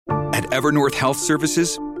At Evernorth Health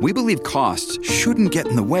Services, we believe costs shouldn't get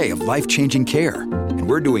in the way of life-changing care, and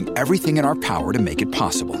we're doing everything in our power to make it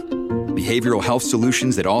possible. Behavioral health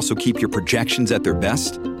solutions that also keep your projections at their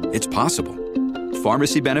best? It's possible.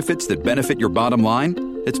 Pharmacy benefits that benefit your bottom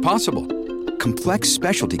line? It's possible. Complex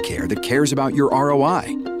specialty care that cares about your ROI?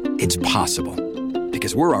 It's possible.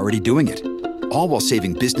 Because we're already doing it. All while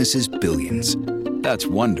saving businesses billions. That's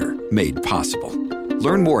Wonder made possible.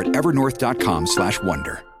 Learn more at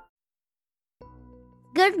evernorth.com/wonder.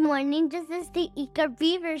 Good morning, this is the Eager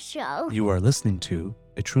Beaver Show. You are listening to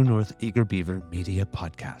a True North Eager Beaver Media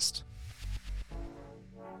Podcast.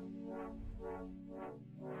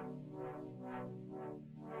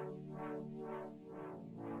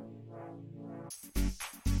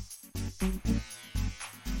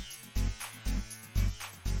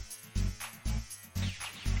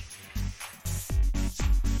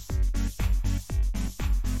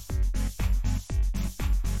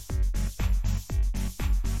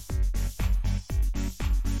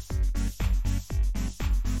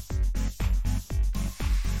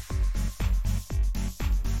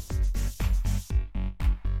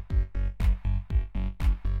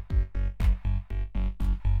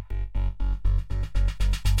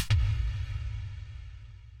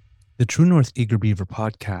 The True North Eager Beaver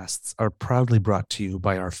podcasts are proudly brought to you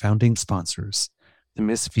by our founding sponsors, the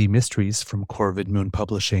Miss V Mysteries from Corvid Moon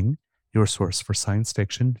Publishing, your source for science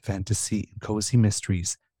fiction, fantasy, and cozy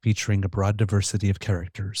mysteries featuring a broad diversity of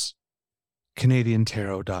characters.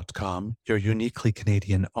 CanadianTarot.com, your uniquely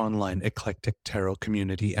Canadian online eclectic tarot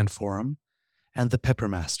community and forum, and the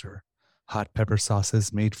Peppermaster, hot pepper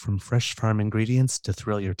sauces made from fresh farm ingredients to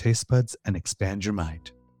thrill your taste buds and expand your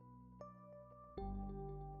mind.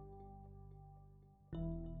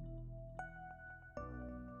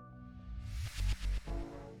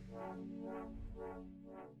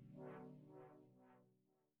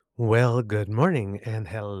 Well, good morning and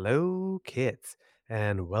hello, kids,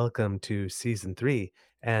 and welcome to Season 3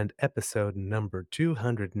 and episode number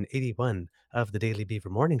 281 of the Daily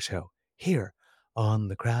Beaver Morning Show here on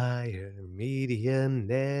the Crier Media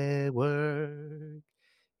Network.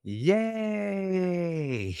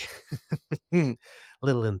 Yay! A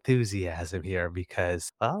little enthusiasm here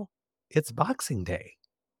because, well, it's Boxing Day.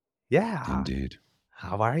 Yeah. Indeed.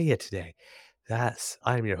 How are you today? Yes,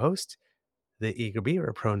 I'm your host, the Eager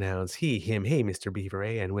Beaver, pronouns he, him, hey, Mr. Beaver,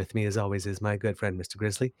 and with me as always is my good friend, Mr.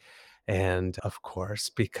 Grizzly. And of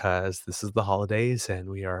course, because this is the holidays and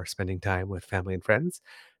we are spending time with family and friends,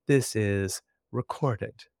 this is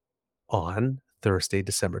recorded on Thursday,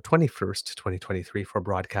 December 21st, 2023 for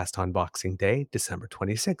broadcast on Boxing Day, December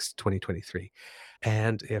 26th, 2023.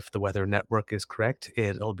 And if the weather network is correct,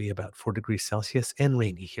 it'll be about 4 degrees Celsius and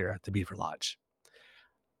rainy here at the Beaver Lodge.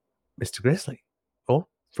 Mr. Grizzly. Oh,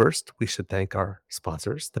 first, we should thank our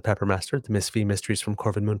sponsors, the Peppermaster, the Miss V Mysteries from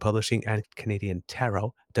Corvid Moon Publishing, and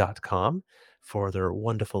CanadianTarot.com for their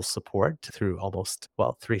wonderful support through almost,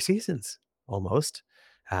 3 seasons, almost.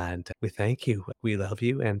 And we thank you. We love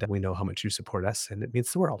you, and we know how much you support us, and it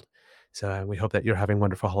means the world. So we hope that you're having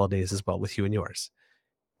wonderful holidays as well with you and yours.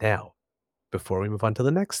 Now, before we move on to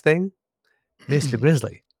the next thing, Mr.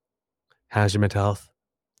 Grizzly, how's your mental health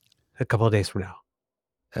a couple of days from now?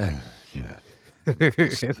 Yeah.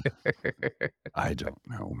 I don't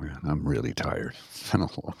know, man. I'm really tired. It's been a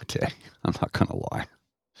long day. I'm not going to lie.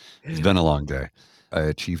 It's been a long day. I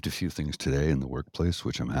achieved a few things today in the workplace,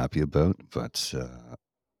 which I'm happy about, but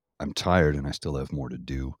I'm tired and I still have more to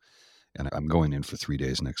do. And I'm going in for 3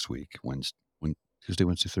 days next week. Tuesday,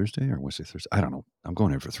 Wednesday, Thursday, or Wednesday, Thursday? I don't know. I'm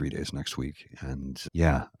going in for 3 days next week. And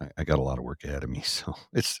yeah, I got a lot of work ahead of me. So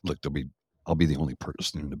I'll be the only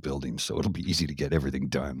person in the building, so it'll be easy to get everything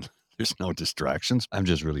done. There's no distractions. I'm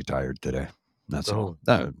just really tired today. That's all.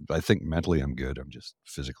 I think mentally I'm good. I'm just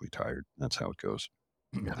physically tired. That's how it goes.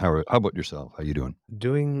 Yeah. How about yourself? How you doing?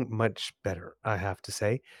 Doing much better, I have to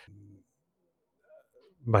say.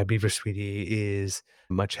 My Beaver Sweetie is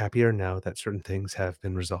much happier now that certain things have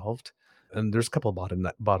been resolved. And there's a couple of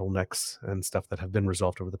bottlenecks and stuff that have been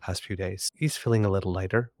resolved over the past few days. He's feeling a little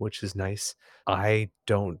lighter, which is nice. I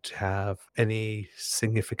don't have any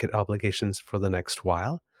significant obligations for the next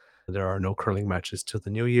while. There are no curling matches till the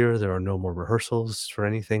new year. There are no more rehearsals for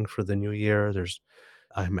anything for the new year.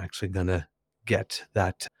 I'm actually going to get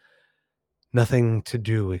that nothing to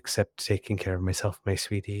do except taking care of myself, my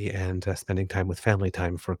sweetie, and spending time with family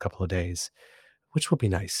time for a couple of days, which will be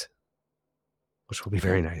nice. Which will be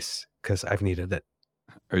very nice because I've needed it.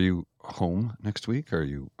 Are you home next week? Are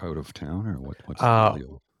you out of town or what's the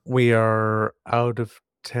deal? We are out of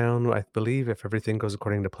town. I believe if everything goes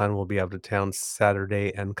according to plan, we'll be out of town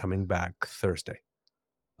Saturday and coming back Thursday.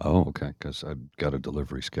 Oh, okay. Because I've got a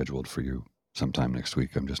delivery scheduled for you sometime next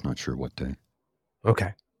week. I'm just not sure what day.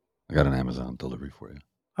 Okay. I got an Amazon delivery for you.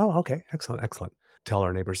 Oh, okay. Excellent, excellent. Tell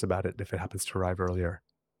our neighbors about it if it happens to arrive earlier.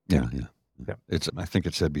 Yeah, yeah. Yeah. Yeah. I think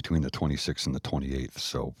it said between the 26th and the 28th,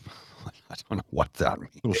 so I don't know what that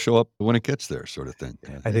means. It'll show up when it gets there sort of thing.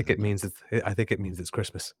 Yeah, I think it means it's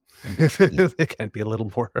Christmas. yeah. It can't be a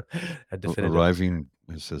little more definitive.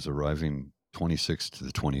 It says arriving 26th to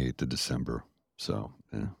the 28th of December. So,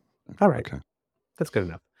 yeah. All right. Okay. That's good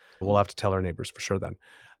enough. We'll have to tell our neighbors for sure then.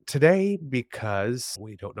 Today, because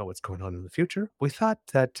we don't know what's going on in the future, we thought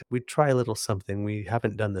that we'd try a little something. We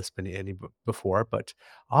haven't done this before, but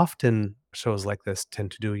often shows like this tend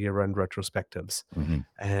to do year-end retrospectives. Mhm.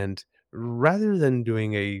 And rather than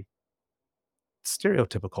doing a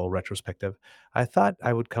stereotypical retrospective, I thought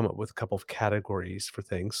I would come up with a couple of categories for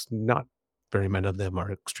things. Not very many of them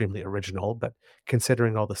are extremely original, but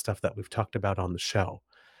considering all the stuff that we've talked about on the show,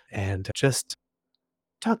 and just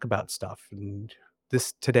talk about stuff. And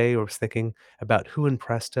this today, I was thinking about who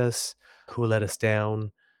impressed us, who let us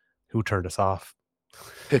down, who turned us off,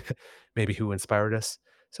 maybe who inspired us.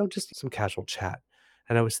 So just some casual chat.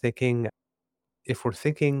 And I was thinking, if we're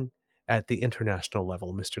thinking at the international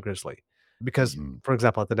level, Mr. Grizzly, because, Mhm. for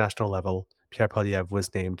example, at the national level, Pierre Polyev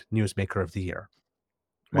was named Newsmaker of the Year.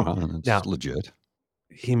 Right Well, and it's now, legit.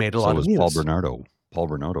 he made a So lot of was Paul news, Bernardo. Paul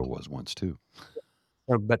Bernardo was once too.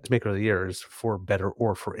 but Newsmaker of the Year is for better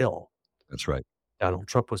or for ill. That's right. Donald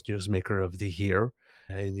Trump was Newsmaker of the Year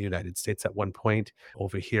in the United States at one point.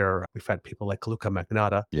 Over here, we've had people like Luca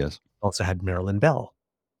Magnotta, Yes, also had Marilyn Bell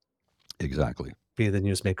exactly. be the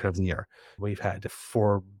Newsmaker of the Year. We've had,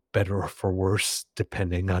 for better or for worse,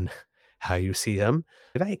 depending on how you see him,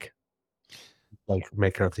 Vivek, like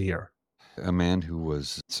Maker of the Year. A man who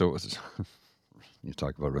was so you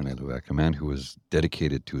talk about René Lévesque, a man who was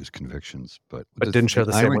dedicated to his convictions, but But didn't share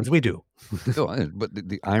the the same irony ones we do. but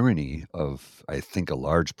the irony of, I think, a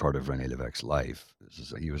large part of René Lévesque's life is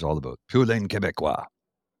that he was all about "Tous les Québécois."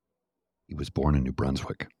 He was born in New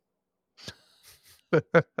Brunswick.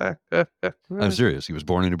 I'm serious. He was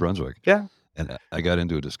born in New Brunswick. Yeah. And I got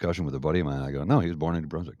into a discussion with a buddy of mine. I go, "No, he was born in New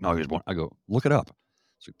Brunswick." "No, he was born." I go, "Look it up."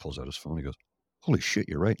 So he pulls out his phone. He goes, "Holy shit,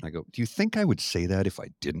 you're right." And I go, "Do you think I would say that if I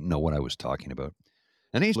didn't know what I was talking about?"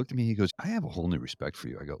 And he looked at me. He goes, "I have a whole new respect for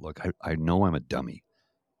you." I go, "Look, I know I'm a dummy,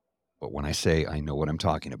 but when I say I know what I'm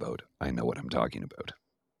talking about, I know what I'm talking about."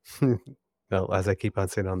 Well, as I keep on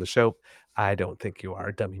saying on the show, I don't think you are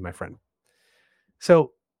a dummy, my friend.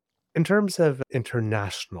 So, in terms of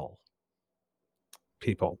international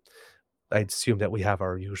people, I'd assume that we have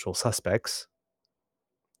our usual suspects,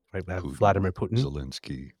 right? We have Putin, Vladimir Putin,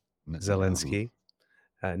 Zelensky, Netanyahu. Zelensky,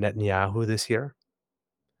 Netanyahu this year,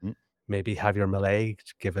 Mm, maybe Javier Milei,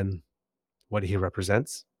 given what he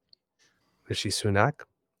represents, Rishi Sunak.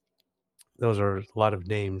 Those are a lot of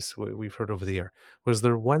names we've heard over the year. Was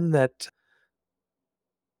there one that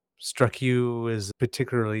struck you as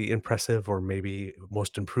particularly impressive or maybe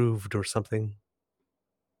most improved or something?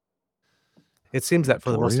 It seems that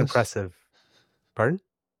for the most Notorious? impressive, pardon?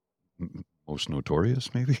 Most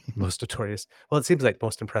notorious, maybe? Most notorious. Well, it seems like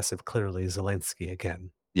most impressive, clearly, Zelensky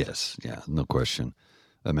again. Yes, yeah, no question.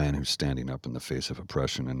 A man who's standing up in the face of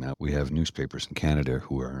oppression. And now we have newspapers in Canada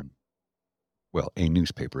who are, well, a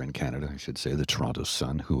newspaper in Canada, I should say, the Toronto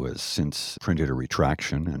Sun, who has since printed a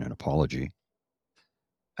retraction and an apology.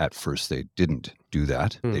 At first, they didn't do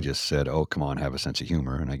that. They Hmm. just said, "Oh, come on, have a sense of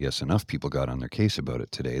humor." And I guess enough people got on their case about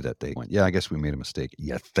it today that they went, "Yeah, I guess we made a mistake."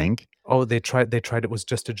 You think? Oh, they tried it was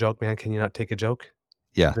just a joke, man. Can you not take a joke?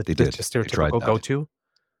 Yeah, The they the did. They tried stereotypical that. go-to?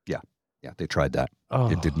 Yeah, yeah, they tried that.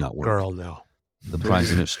 It did Oh, not work. girl, no. The prime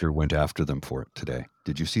minister went after them for it today.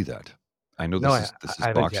 Did you see that? I know No, this I is haven't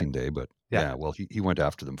yet. Boxing Day, but Yeah. yeah, well, he went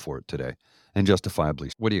after them for it today, and justifiably.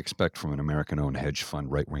 What do you expect from an American-owned hedge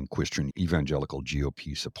fund, right-wing Christian evangelical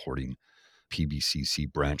GOP supporting PBCC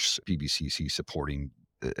supporting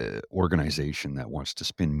organization that wants to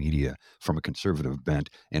spin media from a conservative bent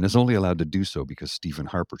and is only allowed to do so because Stephen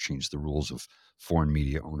Harper changed the rules of foreign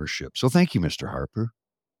media ownership. So thank you, Mr. Harper,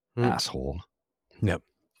 Mm, asshole. yep.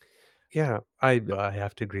 Yeah, I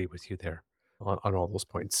have to agree with you there on all those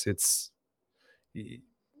points. It's y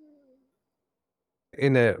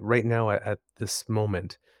in a right now at this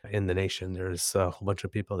moment in the nation, there's a whole bunch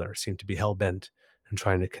of people that seem to be hell-bent and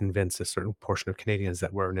trying to convince a certain portion of Canadians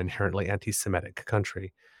that we're an inherently anti-Semitic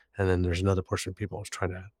country, and then there's another portion of people who's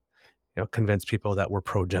trying to, convince people that we're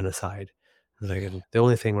pro-genocide. Like, and the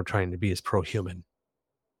only thing we're trying to be is pro-human,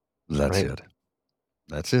 That's right? it.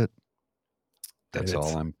 That's it. And That's all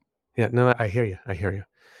it's I'm yeah, no, I hear you, I hear you.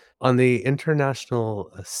 On the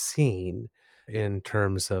international, scene, in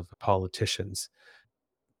terms of politicians,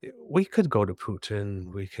 We could go to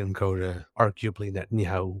Putin, we can go to arguably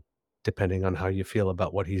Netanyahu, depending on how you feel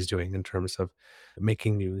about what he's doing in terms of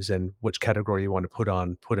making news and which category you want to put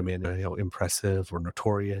him in, impressive or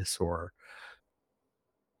notorious, or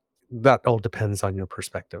that all depends on your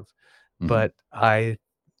perspective. Mhm. But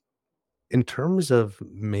in terms of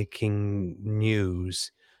making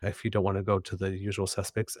news, if you don't want to go to the usual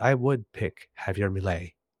suspects, I would pick Javier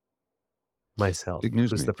Milei myself, Big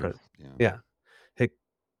who's the newsmaker. president. Yeah. Yeah. A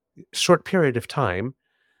short period of time.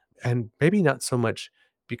 And maybe not so much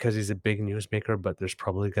because he's a big newsmaker, but there's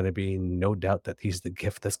probably gonna be no doubt that he's the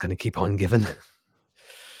gift that's gonna keep on giving.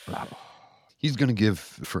 Wow. He's gonna give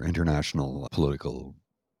for international political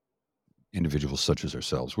individuals such as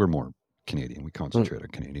ourselves. We're more Canadian. We Mm, concentrate on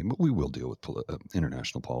Canadian, but we will deal with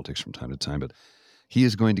international politics from time to time. But he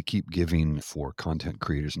is going to keep giving for content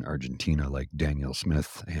creators in Argentina like Danielle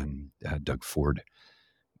Smith and Doug Ford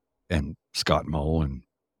and Scott Moe and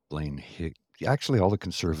Blaine Hick. Actually, all the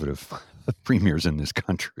conservative premiers in this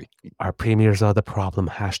country. our premiers are the problem,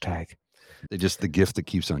 hashtag. They're just the gift that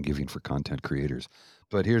keeps on giving for content creators.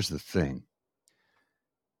 But here's the thing.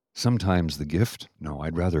 Sometimes the gift, no,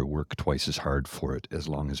 I'd rather work twice as hard for it as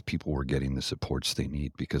long as people were getting the supports they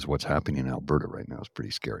need because what's happening in Alberta right now is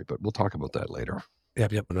pretty scary. But we'll talk about that later.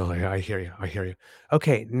 Yep, yep. No, I hear you. I hear you.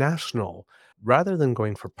 Okay, national. Rather than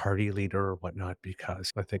going for party leader or whatnot,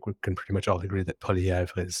 because I think we can pretty much all agree that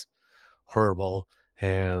Polyev is horrible,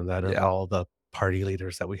 and that of Yeah. all the party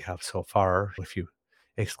leaders that we have so far, if you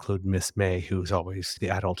exclude Miss May, who's always the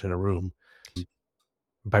adult in a room,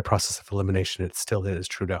 by process of elimination, it still is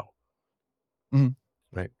Trudeau. Mhm.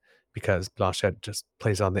 Right, because Blanchette just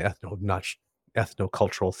plays on the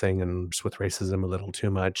ethno-cultural thing and just with racism a little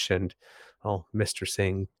too much, and, well, Mr.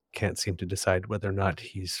 Singh can't seem to decide whether or not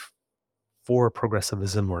he's for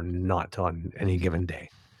progressivism or not on any given day.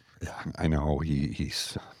 Yeah, I know he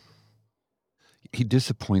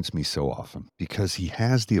disappoints me so often because he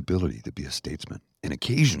has the ability to be a statesman, and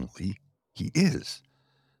occasionally he is.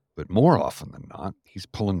 But more often than not, he's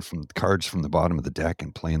pulling from cards from the bottom of the deck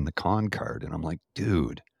and playing the con card, and I'm like,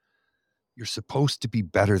 dude, you're supposed to be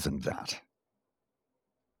better than that.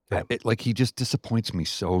 Yeah. Like he just disappoints me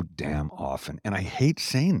so damn often, and I hate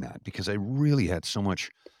saying that because I really had so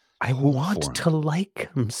much I hope want for him. to like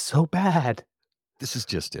him so bad. This is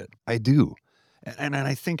just it. I do, and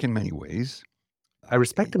I think in many ways, I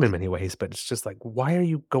respect him in it many ways, but it's just like, why are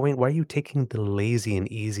you taking the lazy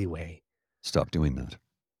and easy way? stop doing that.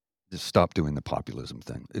 Just stop doing the populism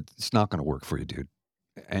thing. It's not gonna work for you, dude.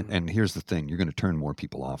 Mm, And here's the thing, you're gonna turn more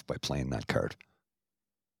people off by playing that card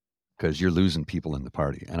because 'cause you're losing people in the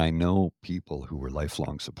party, and I know people who were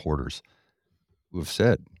lifelong supporters who have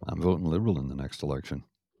said, "I'm voting Liberal in the next election."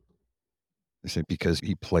 They say because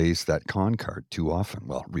he plays that con card too often.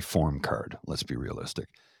 Well, reform card, let's be realistic.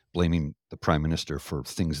 Blaming the prime minister for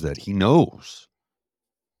things that he knows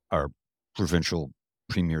are provincial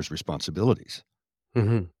premier's responsibilities.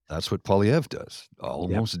 mhm. That's what Polyev does Yep,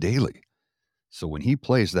 almost daily. So when he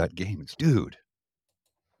plays that game, it's dude,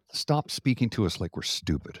 stop speaking to us like we're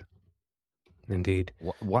stupid. indeed.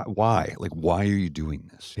 Why? Like, why are you doing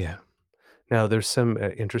this? Yeah. Now, there's some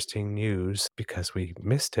interesting news because we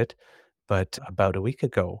missed it, but about a week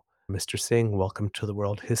ago, Mr. Singh welcomed to the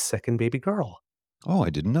world his second baby girl. Oh,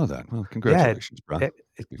 I didn't know that. Well, Yeah, congratulations, bruh.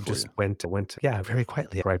 it Before just you. went yeah, very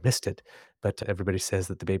quietly, or I missed it, but everybody says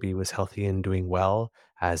that the baby was healthy and doing well,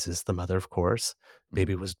 as is the mother, of course. Mhm.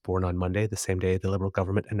 Baby was born on Monday, the same day the Liberal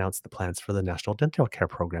government announced the plans for the National Dental Care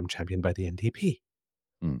Program championed by the NDP.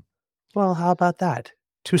 Mm. Well, how about that?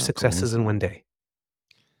 2 How successes in coincidental. one day.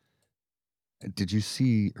 Did you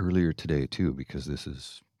see earlier today too? Because this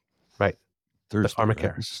is Right, the Thursday, right?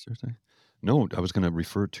 pharmacare. This is Thursday? No, I was gonna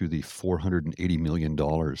refer to the $480 million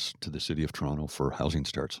to the city of Toronto for housing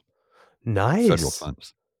starts, federal Nice.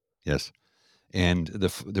 funds. Yes, and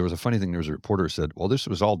there was a funny thing, there was a reporter who said, "Well, this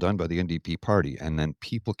was all done by the NDP party," and then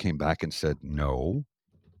people came back and said, "No,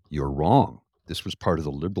 you're wrong. This was part of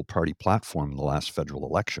the Liberal Party platform in the last federal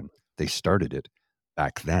election. They started it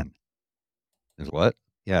back then." Is what?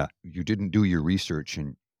 Yeah, you didn't do your research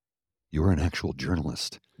and you're an actual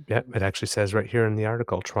journalist. Yeah, it actually says right here in the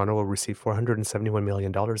article, Toronto will receive $471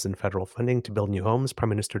 million in federal funding to build new homes, Prime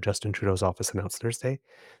Minister Justin Trudeau's office announced Thursday.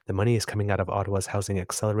 The money is coming out of Ottawa's Housing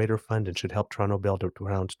Accelerator Fund and should help Toronto build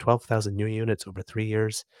around 12,000 new units over 3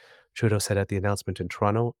 years. Trudeau said at the announcement in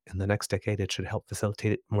Toronto, in the next decade, it should help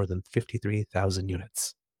facilitate more than 53,000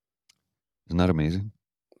 units. Isn't that amazing?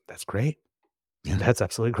 That's great. Yeah. That's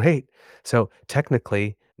absolutely great. So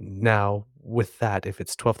technically, now with that, if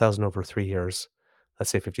it's 12,000 over 3 years, let's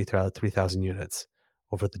say 53,000 units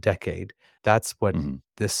over the decade, that's what Mhm.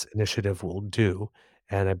 this initiative will do.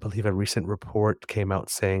 And I believe a recent report came out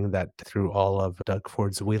saying that through all of Doug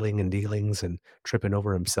Ford's wheeling and dealings and tripping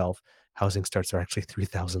over himself, housing starts are actually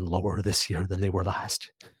 3,000 lower this year than they were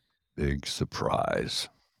last. Big surprise.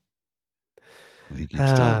 Well, he keeps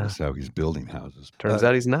telling Ah, us how he's building houses. turns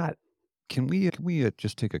out he's not. Can we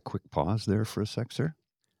just take a quick pause there for a sec, sir?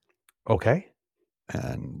 Okay.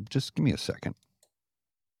 And just give me a second.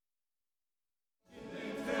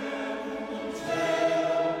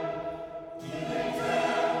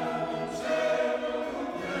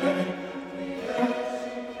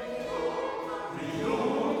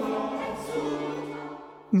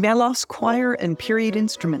 Melos Choir and Period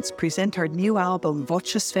Instruments present our new album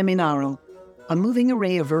Voces Feminarum, a moving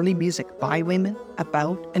array of early music by women,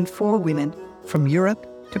 about and for women, from Europe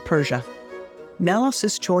to Persia. Melos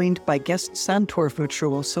is joined by guest Santur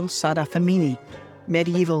virtuoso Sada Famini,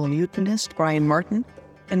 medieval lutenist Brian Martin,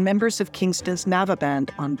 and members of Kingston's Nava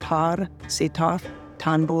Band on tar, setar,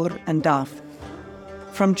 tanbur, and daf.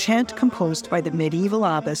 From chant composed by the medieval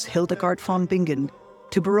abbess Hildegard von Bingen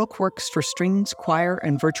to Baroque works for strings, choir,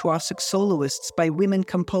 and virtuosic soloists by women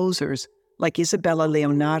composers like Isabella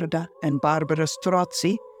Leonarda and Barbara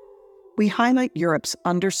Strozzi, we highlight Europe's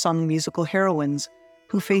undersung musical heroines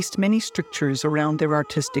who faced many strictures around their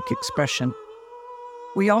artistic expression.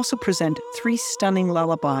 We also present 3 stunning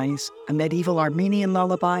lullabies, a medieval Armenian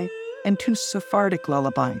lullaby and 2 Sephardic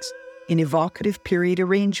lullabies, in evocative period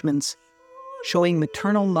arrangements, showing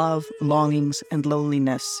maternal love, longings, and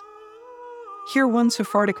loneliness. Hear one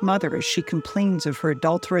Sephardic mother as she complains of her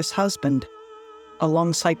adulterous husband,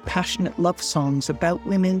 alongside passionate love songs about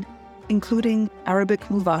women, including Arabic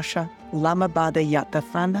Muvasha, Lama Bada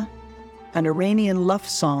Yatafana, an Iranian love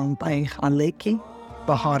song by Aleki,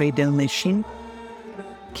 Bahari Del Neshin.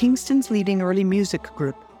 Kingston's leading early music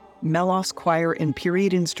group, Melos Choir and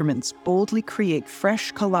Period Instruments, boldly create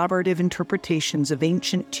fresh collaborative interpretations of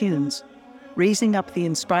ancient tunes, raising up the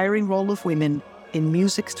inspiring role of women in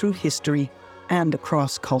music through history and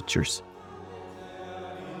across cultures.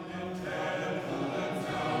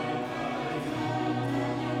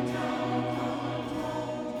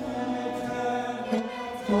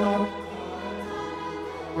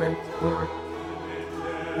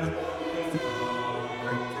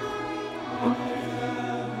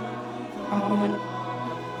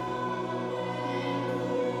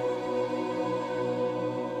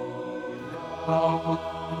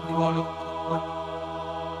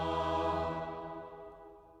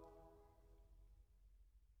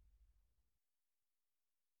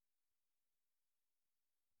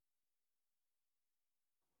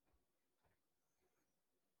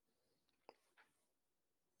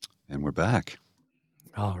 And we're back.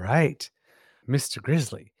 All right. Mr.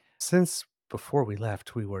 Grizzly, since before we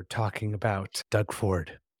left, we were talking about Doug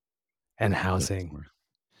Ford and Doug housing. Ford.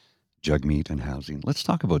 Jug meat and housing. Let's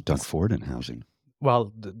talk about Doug Yes. Ford and housing.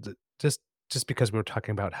 Well, just because we were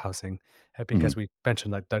talking about housing, because Mhm. we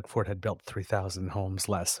mentioned that Doug Ford had built 3,000 homes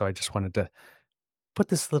less, so I just wanted to put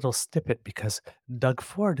this little snippet because Doug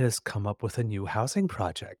Ford has come up with a new housing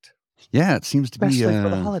project, Yeah, it seems to be, especially for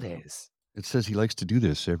the holidays. it says he likes to do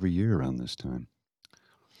this every year around this time.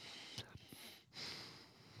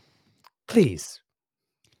 Please.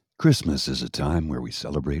 Christmas is a time where we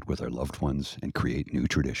celebrate with our loved ones and create new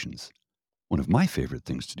traditions. One of my favorite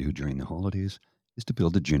things to do during the holidays is to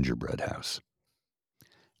build a gingerbread house.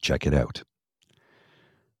 Check it out.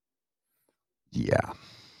 Yeah,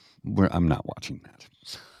 I'm not watching that.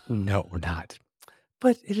 No, we're not.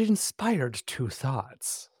 But it inspired 2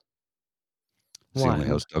 thoughts. It's the only 1,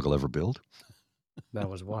 house Doug will ever build. that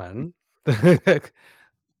was 1.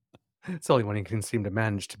 It's the only one you can seem to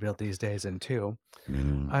manage to build these days, and 2,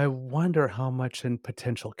 Yeah. I wonder how much in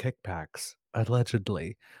potential kickbacks,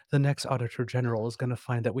 allegedly, the next Auditor General is gonna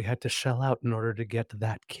find that we had to shell out in order to get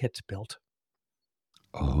that kit built.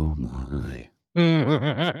 Oh my.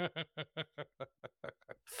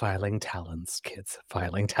 Filing talons, kids,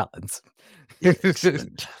 filing talons.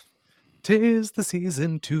 Excellent. 'Tis the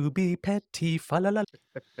season to be petty, fa la la.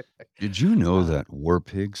 Did you know Uh, that War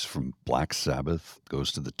Pigs from Black Sabbath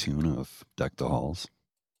goes to the tune of Deck the Halls?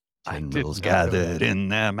 I did Generals not know gathered that. in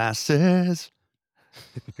their masses.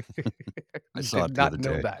 I I saw did it the other not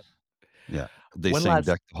know day. that. Yeah. They One sang last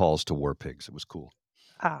Deck the Halls to War Pigs. It was cool.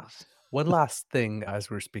 Ah, one last thing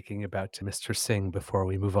as we're speaking about Mr. Singh before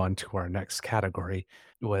we move on to our next category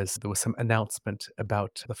was there was some announcement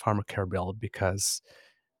about the pharmacare bill because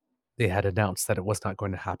they had announced that it was not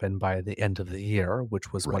going to happen by the end of the year,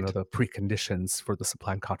 which was one Right. of the preconditions for the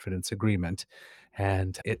supply and confidence agreement.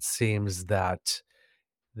 And it seems that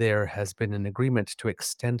there has been an agreement to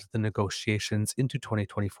extend the negotiations into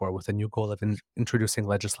 2024 with a new goal of introducing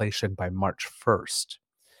legislation by March 1st.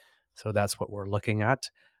 So that's what we're looking at.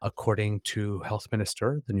 According to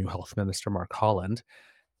the new Health Minister, Mark Holland,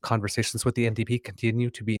 conversations with the NDP continue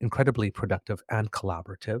to be incredibly productive and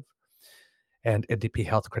collaborative. And NDP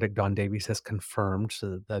Health critic Don Davies has confirmed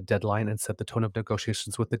the deadline and said the tone of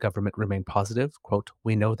negotiations with the government remain positive. Quote,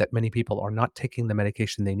 "We know that many people are not taking the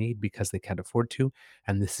medication they need because they can't afford to,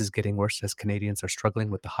 and this is getting worse as Canadians are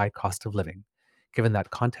struggling with the high cost of living. Given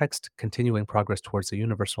that context, continuing progress towards a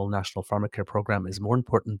universal national pharmacare program is more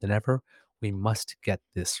important than ever. We must get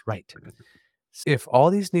this right." If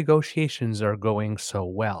all these negotiations are going so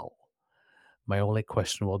well, my only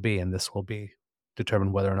question will be, and this will be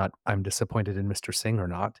determine whether or not I'm disappointed in Mr. Singh or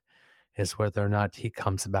not, is whether or not he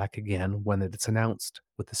comes back again when it's announced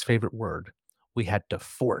with his favorite word. We had to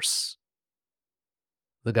force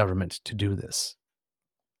the government to do this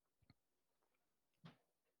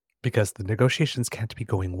because the negotiations can't be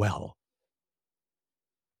going well.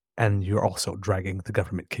 And you're also dragging the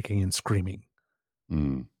government kicking and screaming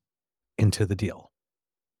into the deal.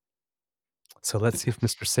 So let's see if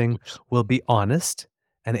Mr. Singh will be honest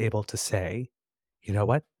and able to say, you know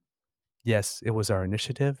what? Yes, it was our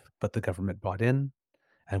initiative, but the government bought in.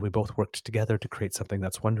 And we both worked together to create something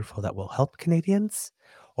that's wonderful that will help Canadians,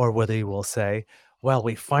 or whether you will say, well,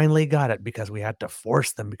 we finally got it because we had to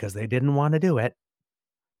force them because they didn't want to do it,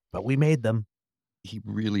 but we made them.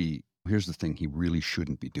 Here's the thing, he really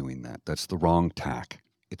shouldn't be doing that. That's the wrong tack.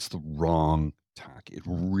 It's the wrong tack. It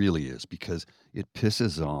really is, because it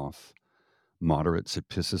pisses off moderates, it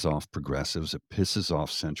pisses off progressives, it pisses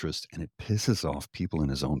off centrists, and it pisses off people in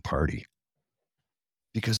his own party.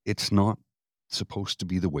 Because it's not supposed to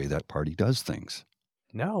be the way that party does things.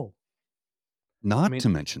 No. Not to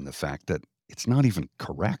mention the fact that it's not even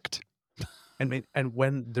correct. And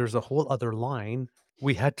when there's a whole other line,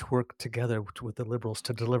 we had to work together with the Liberals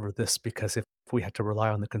to deliver this, because if we had to rely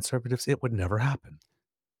on the Conservatives, it would never happen.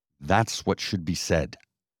 That's what should be said.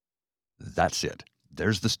 That's it.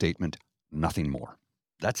 There's the statement, nothing more.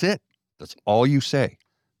 That's it. That's all you say,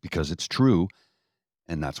 because it's true,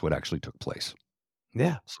 and that's what actually took place.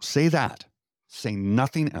 Yeah. So say that. Say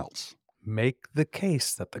nothing else. Make the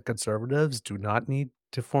case that the Conservatives do not need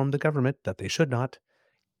to form the government, that they should not,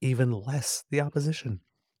 even less the opposition.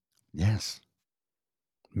 Yes.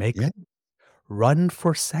 Run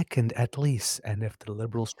for second at least, and if the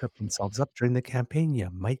Liberals trip themselves up during the campaign, you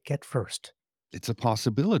might get first. It's a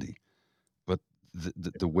possibility, but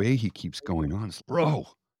the way he keeps going on is, bro.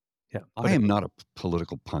 Yeah, I am not a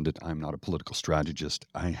political pundit. I'm not a political strategist.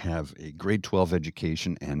 I have a grade 12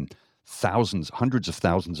 education and hundreds of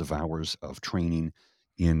thousands of hours of training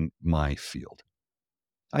in my field.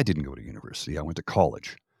 I didn't go to university. I went to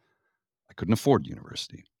college. I couldn't afford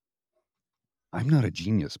university. I'm not a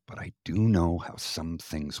genius, but I do know how some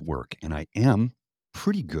things work, and I am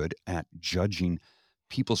pretty good at judging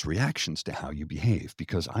people's reactions to how you behave,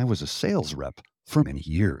 because I was a sales rep for many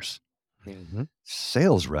years. Mm-hmm.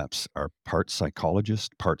 Sales reps are part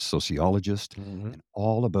psychologist, part sociologist, and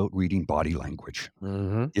all about reading body language.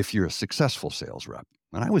 If you're a successful sales rep,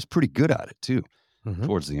 and I was pretty good at it too.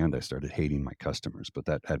 Towards the end, I started hating my customers, but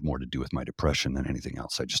that had more to do with my depression than anything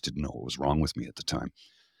else. I just didn't know what was wrong with me at the time.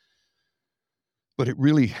 But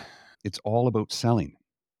it's all about selling.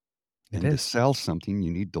 And to sell something,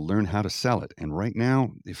 you need to learn how to sell it. And right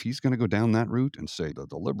now, if he's going to go down that route and say the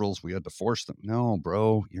Liberals, we had to force them. No,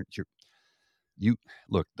 bro, you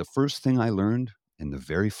look, the first thing I learned in the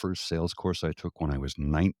very first sales course I took when I was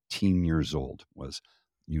 19 years old was,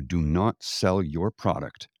 you do not sell your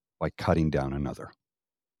product by cutting down another.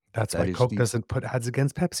 That's why Coke doesn't put ads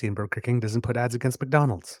against Pepsi and Burger King doesn't put ads against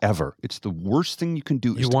McDonald's. Ever. It's the worst thing you can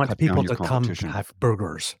do. You want people to come have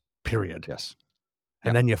burgers, period. Yes.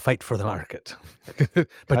 And then you fight for the market.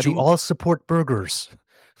 But you all support burgers.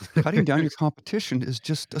 Cutting down your competition is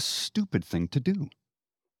just a stupid thing to do.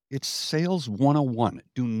 It's sales 101.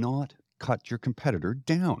 Do not cut your competitor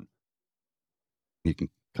down. You can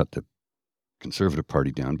cut the Conservative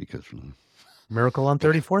Party down because... Miracle on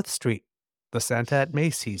 34th Street. The Santa at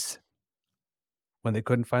Macy's. When they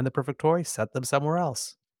couldn't find the perfect toy, set them somewhere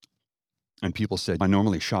else. And people said, I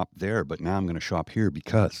normally shop there, but now I'm going to shop here,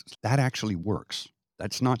 because that actually works.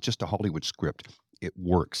 That's not just a Hollywood script. It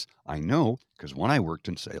works. I know, because when I worked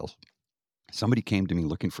in sales, somebody came to me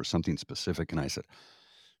looking for something specific, and I said,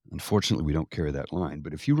 unfortunately, we don't carry that line,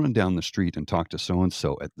 but if you run down the street and talk to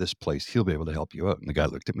so-and-so at this place, he'll be able to help you out. And the guy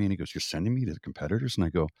looked at me and he goes, you're sending me to the competitors? And I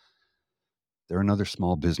go, they're another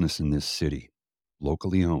small business in this city,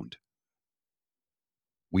 locally owned.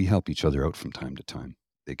 We help each other out from time to time.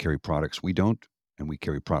 They carry products we don't. and we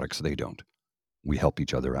carry products they don't. We help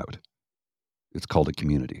each other out. It's called a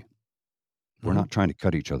community. We're Mhm. not trying to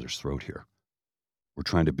cut each other's throat here. We're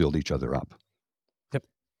trying to build each other up. Yep.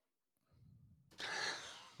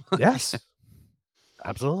 Yes.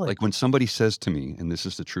 Absolutely. Like when somebody says to me, and this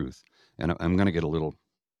is the truth, and I'm going to get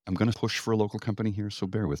I'm going to push for a local company here, so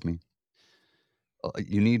bear with me.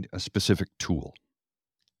 You need a specific tool.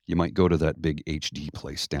 You might go to that big HD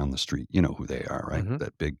place down the street. You know who they are, right? Mhm.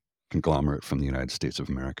 That big conglomerate from the United States of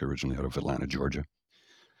America, originally out of Atlanta, Georgia.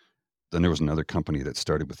 Then there was another company that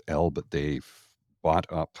started with L, but they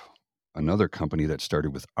bought up another company that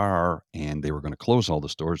started with R, and they were going to close all the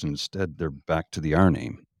stores. And instead, they're back to the R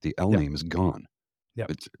name. The L Yep. name is gone.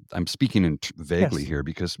 Yep. I'm speaking vaguely Yes. here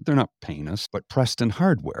because they're not paying us, but Preston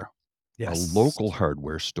Hardware, a Yes. local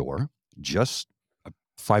hardware store, just a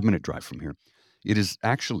 5-minute drive from here. It is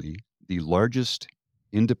actually the largest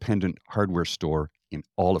independent hardware store in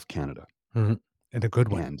all of Canada. Mhm. And a good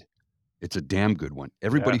one. And it's a damn good one. Yeah.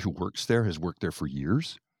 Everybody who works there has worked there for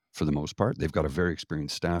years, for the most part. They've got a very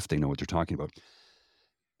experienced staff. They know what they're talking about.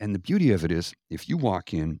 And the beauty of it is, if you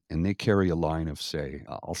walk in and they carry a line of, say,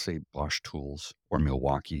 I'll say Bosch tools or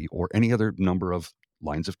Milwaukee or any other number of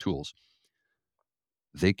lines of tools,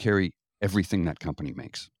 they carry everything that company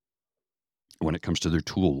makes when it comes to their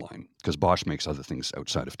tool line, because Bosch makes other things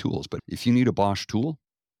outside of tools. But if you need a Bosch tool,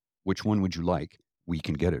 which one would you like? We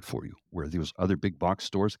can get it for you, where those other big box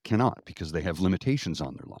stores cannot because they have limitations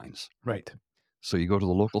on their lines. Right. So you go to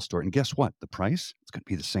the local store, and guess what? The price, it's going to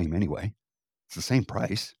be the same anyway. It's the same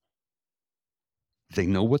price. They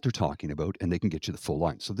know what they're talking about, and they can get you the full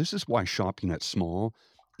line. So this is why shopping at small,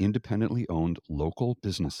 independently owned local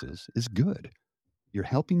businesses is good. You're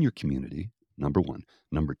helping your community, number one.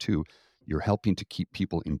 Number two, you're helping to keep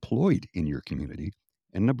people employed in your community.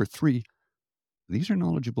 And number three, these are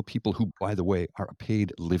knowledgeable people who, by the way, are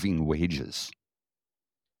paid living wages.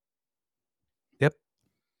 Yep.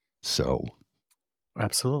 So,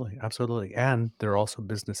 Absolutely. Absolutely. And there are also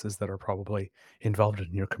businesses that are probably involved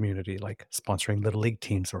in your community, like sponsoring little league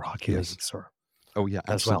teams or hockey yes. leagues or Oh, yeah,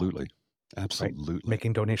 as well, absolutely. right? Absolutely.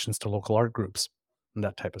 Making donations to local art groups and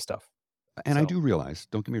that type of stuff. And I So, do realize,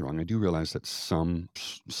 don't get me wrong, I do realize that some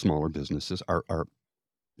smaller businesses are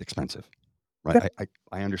expensive, right? yep.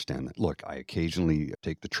 I understand that. Look, I occasionally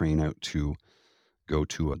take the train out to go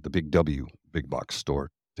to the Big W, big box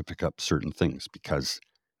store to pick up certain things because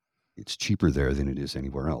it's cheaper there than it is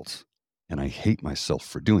anywhere else. And I hate myself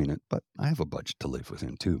for doing it, but I have a budget to live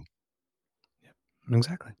within too.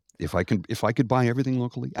 Exactly. If I could buy everything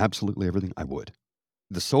locally, absolutely everything, I would.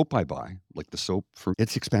 The soap I buy, like the soap for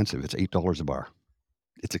it's expensive. It's $8 a bar.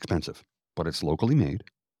 It's expensive, but it's locally made.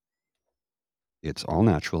 It's all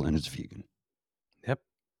natural and it's vegan. Yep.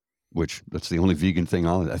 Which that's the only vegan thing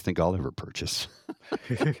I think I'll ever purchase.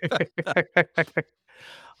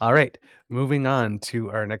 All right. Moving on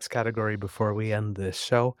to our next category before we end this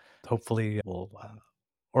show. Hopefully,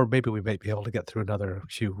 or maybe we might be able to get through another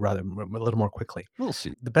few a little more quickly. We'll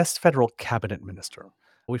see. The best federal cabinet minister.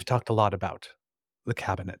 We've talked a lot about the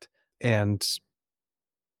cabinet, and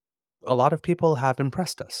a lot of people have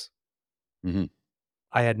impressed us. Hmm.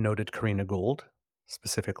 I had noted Karina Gould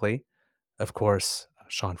specifically, of course,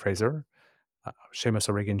 Sean Fraser, Seamus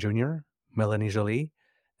O'Regan Jr., Melanie Joly,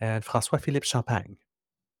 and Francois Philippe Champagne.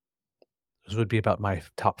 Those would be about my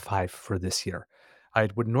top 5 for this year. I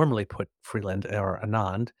would normally put Freeland or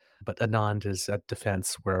Anand, but Anand is at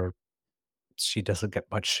defense where she doesn't get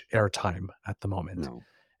much airtime at the moment. No.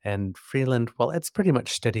 And Freeland, well, it's pretty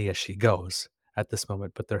much steady as she goes at this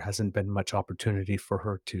moment, but there hasn't been much opportunity for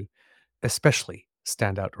her to especially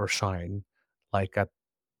stand out or shine like at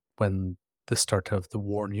when the start of the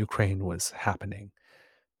war in Ukraine was happening.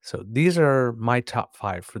 So these are my top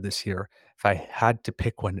 5 for this year. If I had to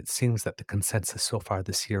pick one, it seems that the consensus so far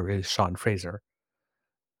this year is Sean Fraser.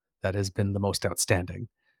 That has been the most outstanding.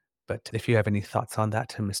 But if you have any thoughts on that,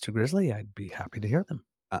 Mr. Grizzly, I'd be happy to hear them.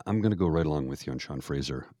 I'm going to go right along with you on Sean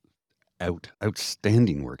Fraser.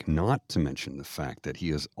 Outstanding work, not to mention the fact that he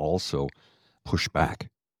has also pushed back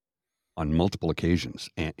on multiple occasions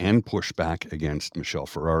and pushed back against Michelle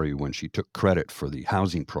Ferrari when she took credit for the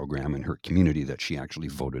housing program in her community that she actually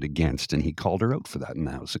voted against. And he called her out for that in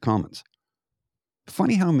the House of Commons.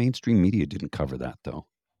 Funny how mainstream media didn't cover that, though.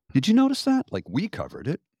 Did you notice that? Like, we covered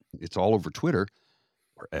it. It's all over Twitter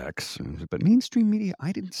or X, but mainstream media,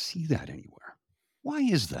 I didn't see that anywhere. Why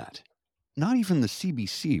is that? Not even the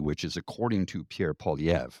CBC, which is, according to Pierre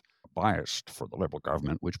Poilievre, biased for the Liberal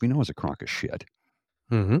government, which we know is a crock of shit.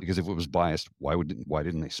 Mm-hmm. Because if it was biased, why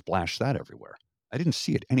didn't they splash that everywhere? I didn't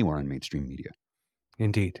see it anywhere on mainstream media.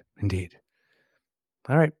 Indeed. Indeed.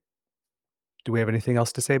 All right. Do we have anything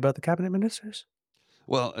else to say about the cabinet ministers?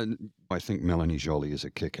 Well, I think Melanie Joly is a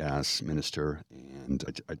kick-ass minister, and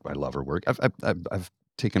I love her work. I've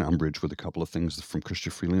taken umbrage with a couple of things from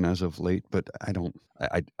Chrystia Freeland as of late, but I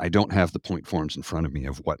don't have the point forms in front of me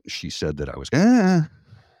of what she said that I was. There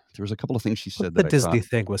was a couple of things she said The that I thought, Disney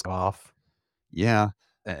thing was off. yeah.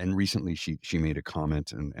 And recently she made a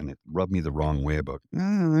comment and it rubbed me the wrong way about,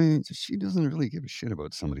 she doesn't really give a shit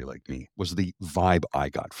about somebody like me, was the vibe I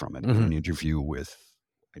got from it in Mhm. an interview with,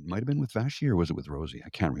 it might have been with Vashi or was it with Rosie? I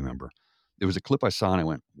can't remember. There was a clip I saw and I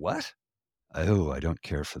went, what? Oh, I don't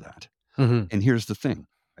care for that. Mhm. And here's the thing.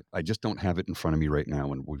 I just don't have it in front of me right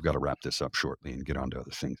now, and we've got to wrap this up shortly and get on to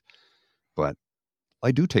other things. But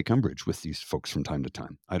I do take umbrage with these folks from time to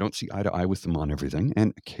time. I don't see eye to eye with them on everything,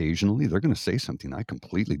 and occasionally they're going to say something I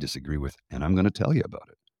completely disagree with, and I'm going to tell you about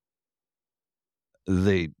it.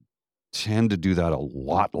 They tend to do that a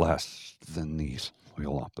lot less than the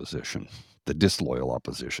loyal opposition. The disloyal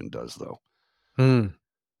opposition does, though. Mm.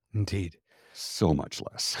 Indeed. So much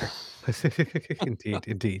less.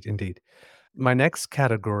 Indeed. My next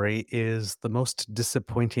category is the most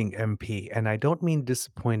disappointing MP, and I don't mean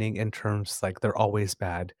disappointing in terms like they're always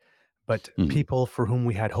bad, but Mhm. people for whom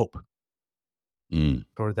we had hope, Mm.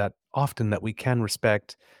 or that often that we can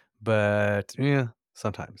respect, but yeah,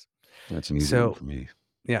 sometimes. That's an easy one So for me.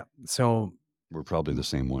 yeah, so We're probably the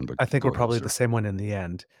same one, but I think we're go ahead, probably the sir. same one in the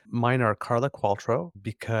end. Mine are Carla Qualtrough,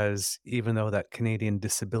 because even though that Canadian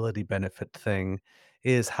disability benefit thing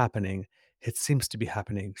is happening, it seems to be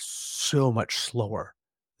happening so much slower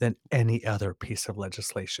than any other piece of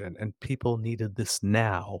legislation. And people needed this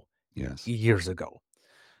now, Yes. years ago.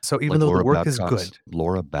 So even Like though the work is good,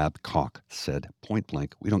 Laura Babcock said point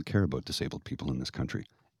blank, we don't care about disabled people in this country,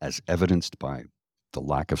 as evidenced by the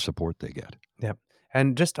lack of support they get. yeah.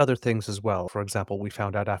 And just other things as well. For example, we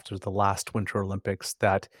found out after the last Winter Olympics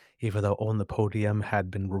that even though On the Podium had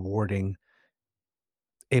been rewarding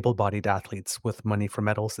able-bodied athletes with money for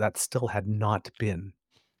medals, that still had not been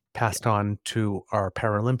passed Yeah. on to our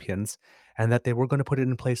Paralympians, and that they were gonna put it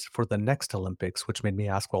in place for the next Olympics, which made me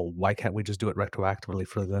ask, "Well, why can't we just do it retroactively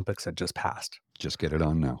for the Olympics that just passed?" Just get it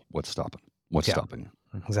on now. What's stopping? What's Yeah, stopping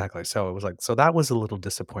you? exactly. So it was like so that was a little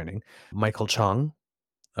disappointing. Michael Chung,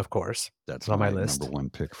 of course, That's was on my my number list. one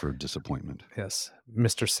pick for disappointment. Yes.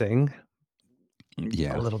 Mr. Singh, a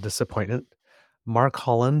Yeah. little disappointed. Mark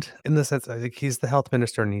Holland, in the sense, I think he's the health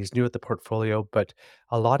minister and he's new at the portfolio, but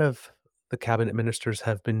a lot of the cabinet ministers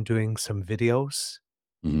have been doing some videos.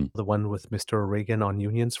 Mhm. The one with Mr. Reagan on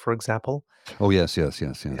unions, for example. Oh, yes, yes,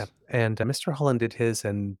 yes, Yeah. yes. And Mr. Holland did his,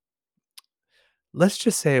 and let's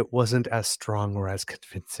just say it wasn't as strong or as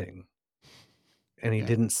convincing. And he Yeah.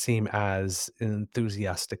 didn't seem as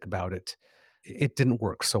enthusiastic about it. It didn't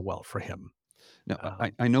work so well for him. Now,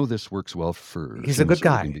 Um, I know this works well for he's a good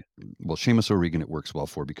Seamus O'Regan. guy Well, Seamus O'Regan, it works well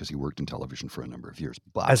for because he worked in television for a number of years,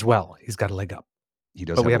 as but well. He's got a leg up. he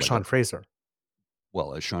does But we have a have leg up. Sean Fraser.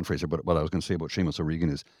 Well, as Sean Fraser, but what I was going to say about Seamus O'Regan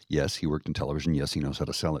is, yes, he worked in television. Yes, he knows how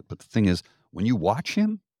to sell it. But the thing is, when you watch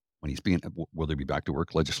him, when he's being, will there be back to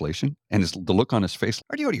work legislation? And the look on his face,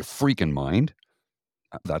 are you out of your freaking mind?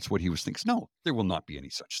 That's what he was thinking. No, there will not be any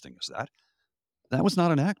such thing as that. That was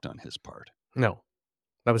not an act on his part. No,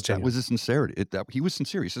 that was That was genuine. a sincerity. That he was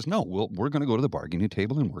sincere. He says, "No, we're going to go to the bargaining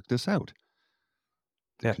table and work this out."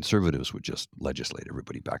 The Yeah. conservatives would just legislate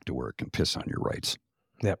everybody back to work and piss on your rights.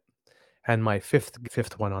 Yep. And my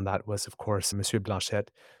fifth one on that was, of course, Monsieur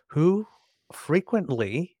Blanchet, who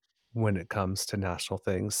frequently, when it comes to national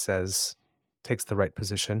things, takes the right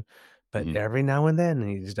position, but Mhm. every now and then, and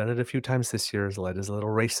he's done it a few times this year, has let his little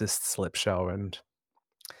racist slip show, and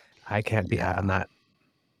I can't be having Yeah, that.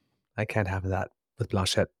 I can't have that with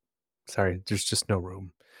Blanchet. Sorry, there's just no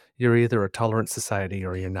room. You're either a tolerant society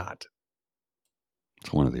or you're not.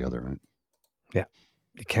 it's one or the other, right? Yeah,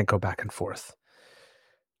 you can't go back and forth.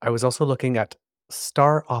 I was also looking at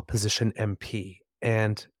star opposition MP,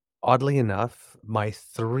 and oddly enough, my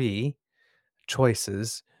 3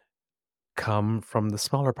 choices come from the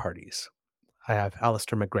smaller parties. I have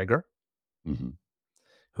Alistair McGregor, Mhm.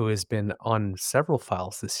 who has been on several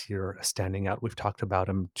files this year standing out. We've talked about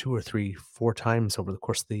him 2 or 3, 4 times over the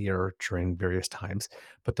course of the year during various times,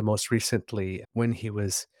 but the most recently when he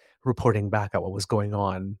was reporting back at what was going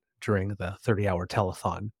on during the 30-hour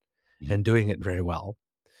telethon Mhm. and doing it very well.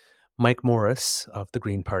 Mike Morris of the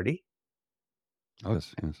Green Party, Oh,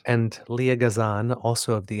 yes, yes. and Leah Gazan,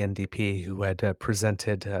 also of the NDP, who had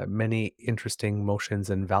presented many interesting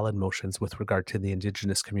motions and valid motions with regard to the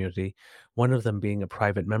Indigenous community, one of them being a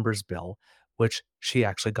private member's bill, which she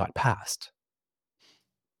actually got passed.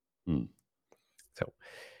 Mm. So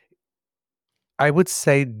I would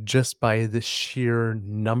say just by the sheer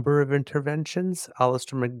number of interventions,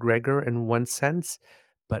 Alistair McGregor in one sense,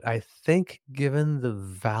 but I think given the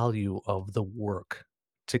value of the work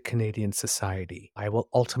to Canadian society, I will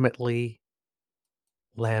ultimately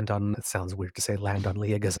land on it sounds weird to say land on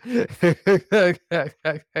Leah.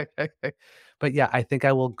 But yeah, I think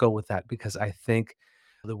I will go with that because I think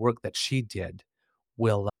the work that she did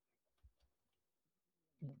will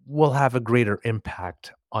will have a greater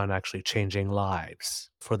impact on actually changing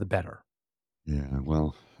lives for the better. Yeah,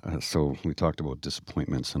 well, so we talked about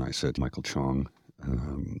disappointments, and I said Michael Chong,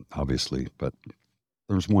 obviously, but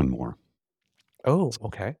there's one more. Oh,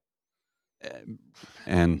 okay. Um,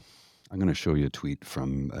 and I'm going to show you a tweet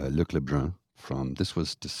from Luc Lebrun from this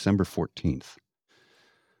was December 14th.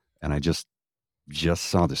 And I just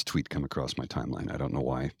saw this tweet come across my timeline. I don't know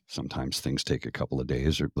why. Sometimes things take a couple of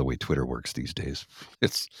days or the way Twitter works these days.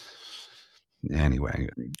 It's anyway,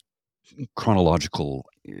 chronological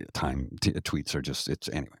tweets are just, it's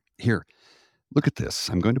anyway. Here, look at this.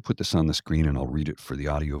 I'm going to put this on the screen and I'll read it for the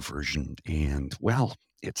audio version. And well,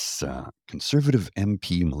 it's conservative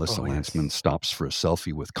MP Melissa Oh, Lantsman yes. stops for a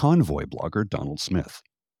selfie with convoy blogger Donald Smith.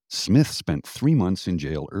 Smith spent 3 months in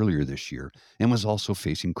jail earlier this year and was also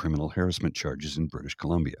facing criminal harassment charges in British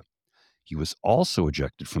Columbia. He was also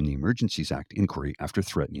ejected from the Emergencies Act inquiry after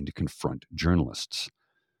threatening to confront journalists.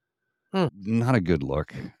 Hmm, Not a good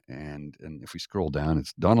look. And if we scroll down,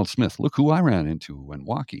 it's Donald Smith. Look who I ran into when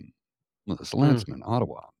walking. Melissa hmm. Lantsman,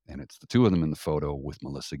 Ottawa. And it's the two of them in the photo with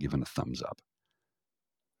Melissa giving a thumbs up.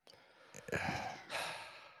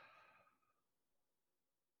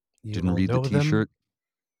 You Didn't will read the know them t-shirt.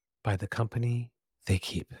 by the company they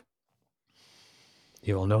keep.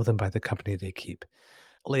 You will know them by the company they keep.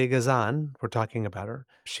 Leah Gazan, we're talking about her.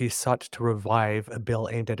 She sought to revive a bill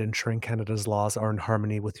aimed at ensuring Canada's laws are in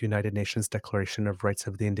harmony with the United Nations Declaration of Rights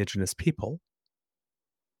of the Indigenous People.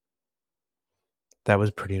 That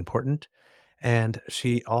was pretty important. And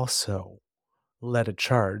she also led a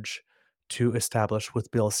charge to establish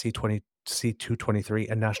with Bill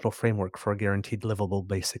C223 a national framework for a guaranteed livable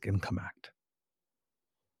basic income act.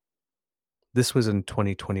 This was in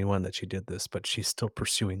 2021 that she did this, but she's still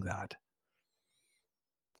pursuing that.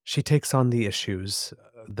 She takes on the issues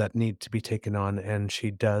that need to be taken on, and she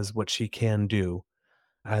does what she can do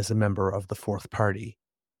as a member of the fourth party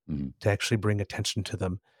Mhm. to actually bring attention to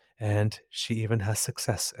them. And she even has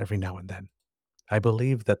success every now and then. I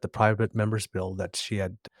believe that the private members bill that she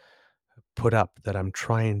had put up, that I'm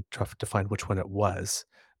trying to find which one it was,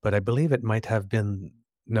 but I believe it might have been,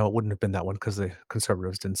 no, it wouldn't have been that one because the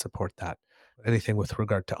Conservatives didn't support that, anything with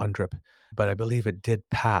regard to UNDRIP. But I believe it did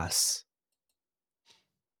pass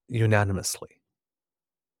unanimously.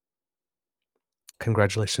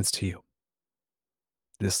 Congratulations to you.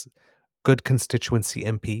 This good constituency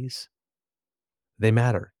MPs, they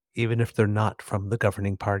matter, even if they're not from the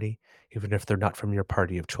governing party, even if they're not from your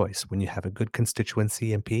party of choice. When you have a good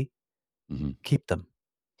constituency MP, Mhm. keep them.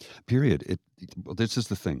 Period. Well, this is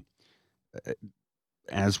the thing. Uh,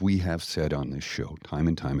 As we have said on this show time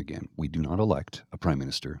and time again, we do not elect a prime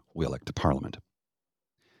minister, we elect a parliament.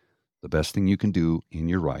 The best thing you can do in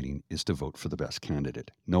your riding is to vote for the best candidate,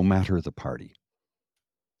 no matter the party.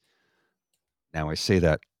 Now, I say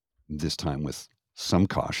that this time with some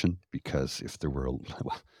caution because if there were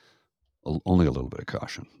only a little bit of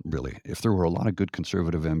caution, really, if there were a lot of good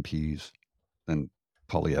conservative MPs, then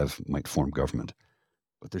Polyev might form government.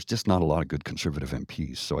 But there's just not a lot of good conservative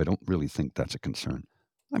MPs, so I don't really think that's a concern.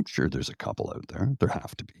 I'm sure there's a couple out there. There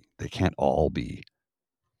have to be. They can't all be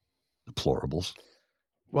deplorables.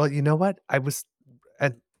 Well, you know what?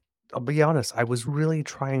 And I'll be honest, I was really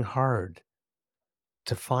trying hard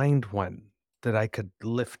to find one that I could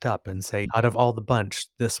lift up and say, out of all the bunch,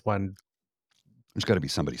 this one, There's got to be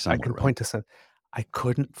somebody I somewhere, can right? point to some. I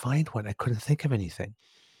couldn't find one. I couldn't think of anything.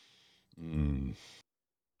 Mm.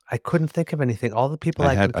 I couldn't think of anything. All the people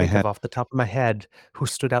I I had, can I think had, of off the top of my head who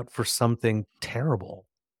stood out for something terrible.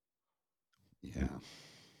 yeah,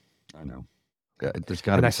 I know. Yeah, there's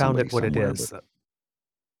got to And be I found somebody it what it somewhere, but is.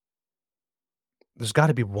 There's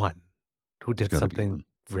gotta be one who there's did got to be something one.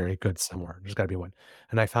 very good somewhere. There's gotta be one.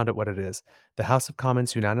 And I found it what it is. The House of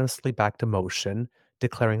Commons unanimously backed a motion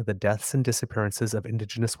declaring the deaths and disappearances of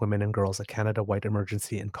Indigenous women and girls a Canada-wide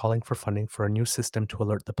emergency and calling for funding for a new system to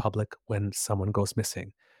alert the public when someone goes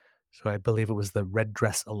missing. So I believe it was the red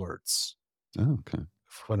dress alerts. Oh, okay.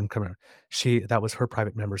 When I'm coming, that was her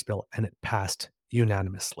private member's bill, and it passed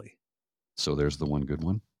unanimously. So there's the one good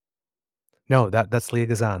one. No, that's Leah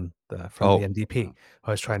Gazan, from the Oh, NDP.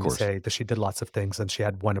 I was of trying to course. say that she did lots of things, and she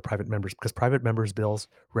had one of private members because private members' bills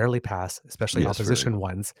rarely pass, especially Yes, very. opposition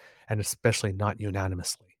ones, and especially not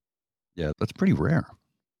unanimously. Yeah, that's pretty rare.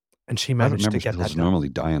 And she Private managed to members get that bills done. normally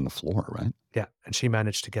die on the floor, right? Yeah, and she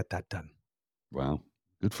managed to get that done Wow,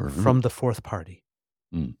 good for her. from the fourth party.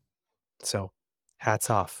 Mm. So, hats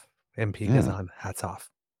off, MP Yeah, Gazan, hats off.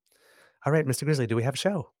 All right, Mr. Grizzly, do we have a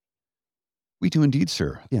show? we do indeed,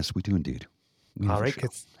 sir. Yes, we do indeed. We All have a right, show.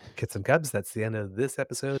 kids and cubs, that's the end of this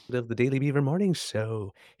episode of the Daily Beaver Morning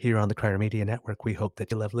Show here on the Crier Media Network. We hope that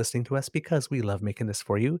you love listening to us because we love making this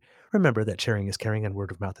for you. Remember that sharing is caring and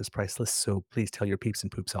word of mouth is priceless, so please tell your peeps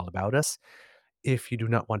and poops all about us. If you do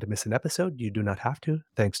not want to miss an episode, you do not have to,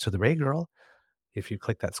 thanks to the Ray Girl. If you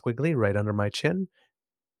click that squiggly right under my chin,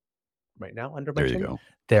 right now under my There you chin, go.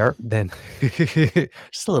 there, then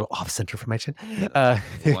just a little off center for my chin. Uh,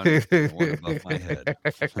 The one above my head.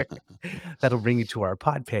 that'll bring you to our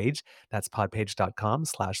pod page. That's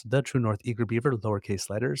podpage.com/the True North Eager Beaver, lowercase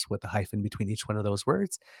letters with a hyphen between each one of those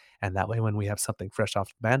words. And that way, when we have something fresh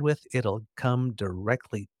off the bandwidth, it'll come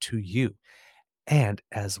directly to you. And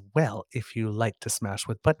as well, if you like to smash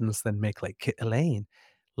with buttons, then make like Kit Elaine,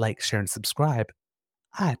 like, share, and subscribe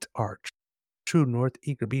at our True North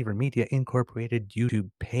Eager Beaver Media Incorporated YouTube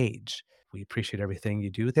page. We appreciate everything you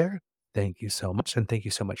do there. Thank you so much. And thank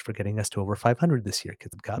you so much for getting us to over 500 this year,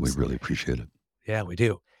 kids and We cubs. really appreciate it. Yeah, we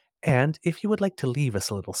do. And if you would like to leave us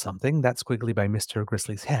a little something, that squiggly by Mr.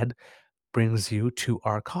 Grizzly's head brings you to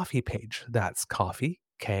our coffee page. That's coffee,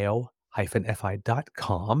 ko-fi.com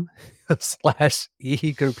 /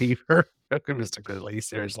 eager beaver. Mr. Grizzly,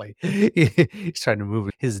 seriously. He's trying to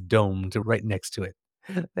move his dome to right next to it.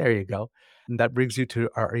 There you go. And that brings you to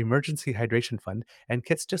our emergency hydration fund. And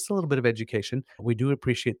Kit's just a little bit of education. We do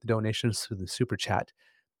appreciate the donations through the super chat,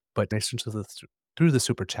 but donations through the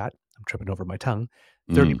super chat, I'm tripping over my tongue.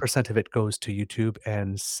 30% of it goes to YouTube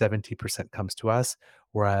and 70% comes to us.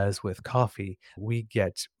 Whereas with coffee, we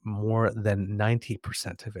get more than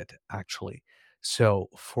 90% of it actually. So,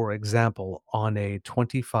 for example, on a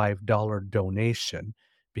 $25 donation,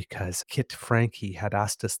 because Kit Frankie had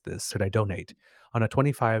asked us this, should I donate? On a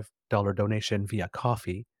 $25 donation via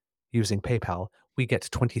coffee using PayPal, we get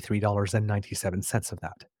 $23.97 of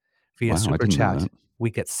that. Via Wow, I super didn't know chat, that. we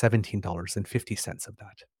get $17.50 of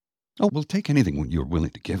that. Oh, we'll take anything when you're willing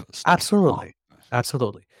to give us. Like, come on. Absolutely.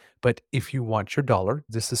 Absolutely. But if you want your dollar,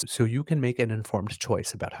 this is so you can make an informed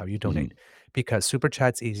choice about how you donate. Because super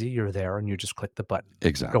chat's easy, you're there and you just click the button.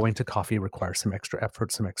 Exactly. Going to coffee requires some extra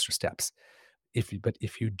effort, some extra steps. But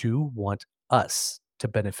if you do want us to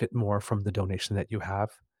benefit more from the donation that you have,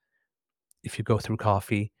 if you go through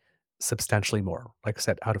coffee, substantially more. Like I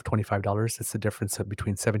said, out of $25, it's the difference of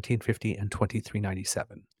between $17.50 and $23.97.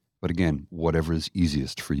 But again, whatever is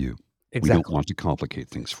easiest for you. We don't Exactly. want to complicate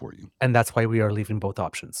things for you. And that's why we are leaving both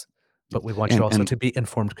options. But we want you also to be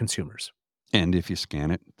informed consumers. And if you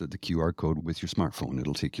scan it, the QR code with your smartphone,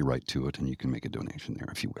 it'll take you right to it and you can make a donation there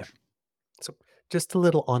if you wish. So just a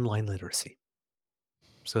little online literacy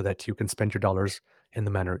so that you can spend your dollars in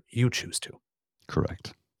the manner you choose to.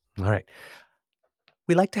 Correct. All right.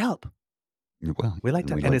 We like to help. Well, We like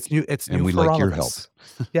to, and it's new. It's new we for like all your of help. us.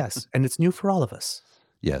 Yes, and it's new for all of us.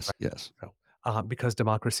 Yes, yes. So, because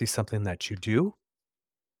democracy is something that you do.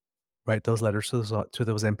 Write those letters to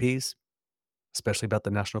those MPs, especially about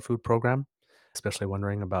the National Food Program, especially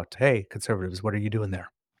wondering about, hey, conservatives, what are you doing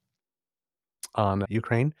there on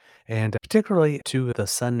Ukraine, and particularly to the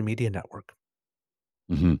Sun Media Network.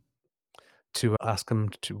 Mm-hmm. To ask them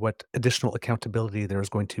to what additional accountability there is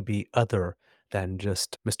going to be other than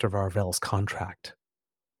just Mr. Varvel's contract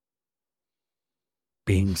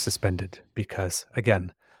being suspended. Because,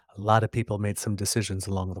 again, a lot of people made some decisions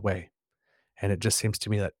along the way. And it just seems to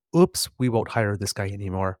me that, oops, we won't hire this guy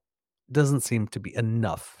anymore. Doesn't seem to be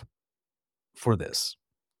enough for this.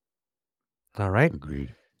 All right.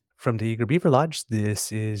 Agreed. From the Eager Beaver Lodge,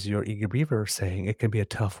 this is your Eager Beaver saying it can be a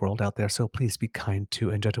tough world out there, so please be kind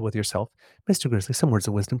to and gentle with yourself. Mr. Grizzly, some words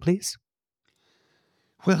of wisdom, please.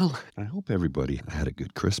 Well, I hope everybody had a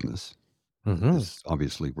good Christmas.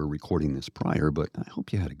 Obviously, we're recording this prior, but I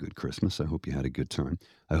hope you had a good Christmas. I hope you had a good time.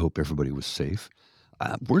 I hope everybody was safe.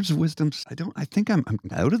 Words of wisdom, I think I'm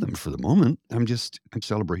out of them for the moment. I'm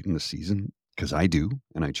celebrating the season because I do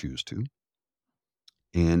and I choose to.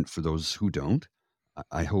 And for those who don't,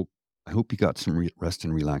 I hope you got some rest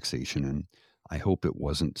and relaxation, and I hope it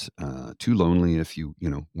wasn't too lonely if you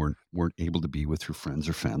weren't able to be with your friends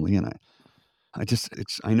or family. And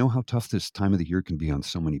I know how tough this time of the year can be on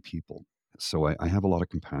so many people. So I have a lot of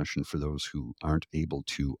compassion for those who aren't able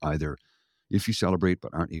to either, if you celebrate,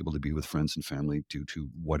 but aren't able to be with friends and family due to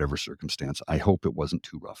whatever circumstance. I hope it wasn't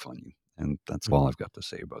too rough on you. And that's all I've got to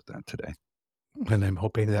say about that today. And I'm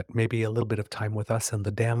hoping that maybe a little bit of time with us and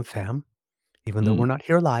the damn fam, even though we're not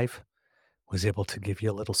here live, was able to give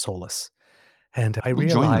you a little solace. And I I'm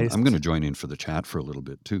realized... going to join in for the chat for a little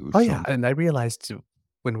bit too. Oh, yeah. And I realized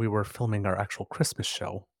when we were filming our actual Christmas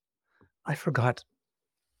show, I forgot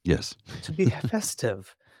Yes. to be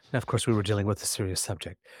festive. Now, of course, we were dealing with a serious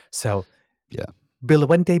subject. So, Yeah.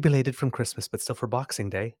 one day belated from Christmas, but still for Boxing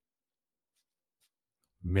Day.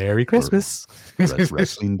 Merry Christmas.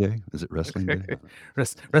 Wrestling Day? Is it Wrestling Day?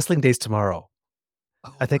 Wrestling Day's tomorrow.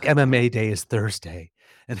 Oh, I think MMA Day is Thursday.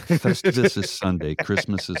 And Festivus is Sunday.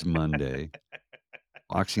 Christmas is Monday.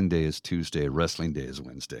 Boxing Day is Tuesday. Wrestling Day is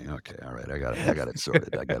Wednesday. Okay, all right. I got it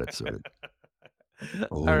sorted.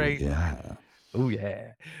 Oh, all right. Yeah. Oh,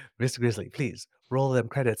 yeah. Mr. Grizzly, please roll them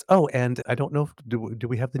credits. Oh, and I don't know, do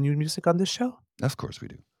we have the new music on this show? Of course we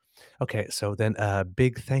do. Okay, so then a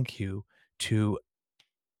big thank you to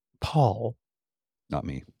Paul. Not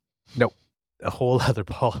me. No, a whole other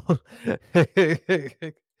Paul.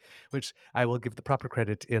 Which I will give the proper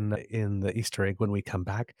credit in the Easter egg when we come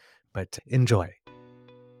back. But enjoy.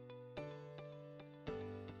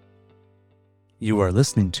 You are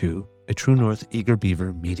listening to a True North Eager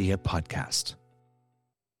Beaver Media Podcast.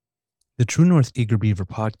 The True North Eager Beaver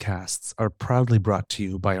podcasts are proudly brought to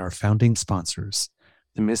you by our founding sponsors,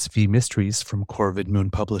 the Miss V Mysteries from Corvid Moon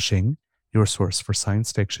Publishing, your source for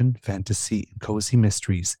science fiction, fantasy, and cozy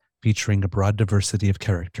mysteries featuring a broad diversity of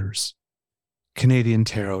characters.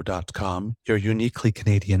 CanadianTarot.com, your uniquely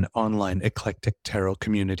Canadian online eclectic tarot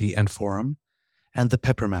community and forum, and The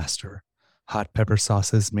Peppermaster, hot pepper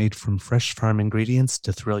sauces made from fresh farm ingredients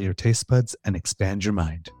to thrill your taste buds and expand your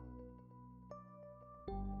mind.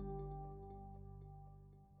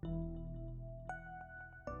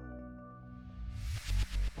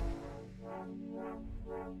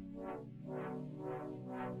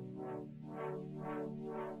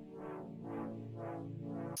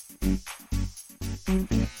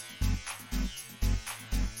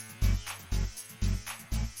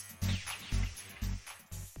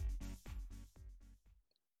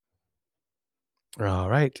 All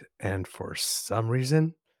right, and for some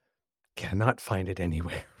reason, cannot find it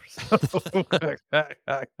anywhere.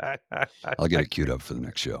 I'll get it queued up for the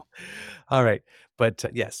next show. All right, but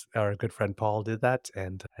yes, our good friend Paul did that,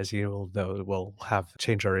 and as you will know, we'll have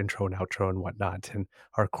change our intro and outro and whatnot, and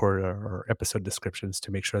our core or episode descriptions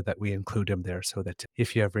to make sure that we include him there, so that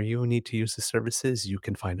if you need to use the services, you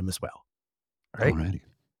can find him as well. All right. Alrighty.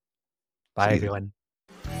 Bye, everyone.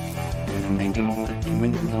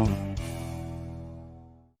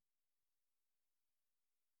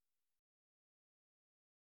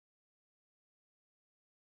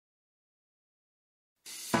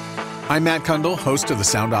 I'm Matt Kundle, host of the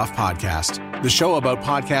Sound Off Podcast, the show about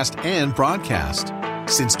podcast and broadcast.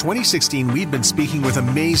 Since 2016, we've been speaking with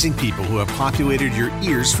amazing people who have populated your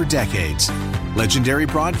ears for decades. Legendary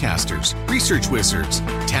broadcasters, research wizards,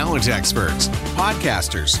 talent experts,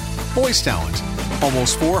 podcasters, voice talent.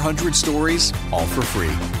 Almost 400 stories, all for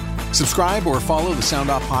free. Subscribe or follow the Sound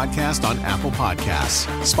Off Podcast on Apple Podcasts,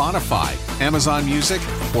 Spotify, Amazon Music,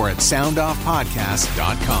 or at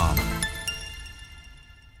soundoffpodcast.com.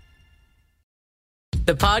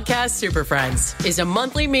 The Podcast Super Friends is a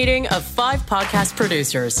monthly meeting of 5 podcast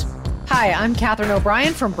producers. Hi, I'm Katherine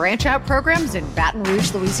O'Brien from Branch Out Programs in Baton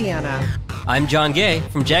Rouge, Louisiana. I'm John Gay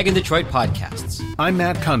from Jag and Detroit Podcasts. I'm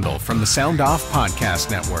Matt Kundle from the Sound Off Podcast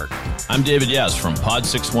Network. I'm David Yaz from Pod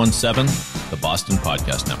 617, the Boston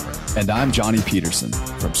Podcast Network. And I'm Johnny Peterson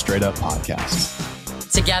from Straight Up Podcasts.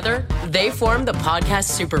 Together, they form the Podcast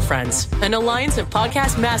Super Friends, an alliance of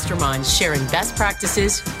podcast masterminds sharing best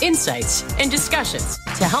practices, insights, and discussions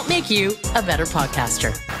to help make you a better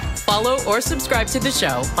podcaster. Follow or subscribe to the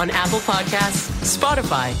show on Apple Podcasts,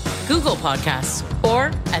 Spotify, Google Podcasts, or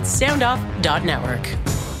at soundoff.network.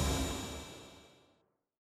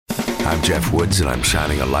 I'm Jeff Woods, and I'm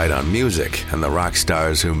shining a light on music and the rock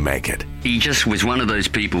stars who make it. He just was one of those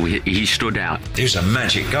people, he stood out. He was a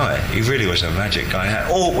magic guy. He really was a magic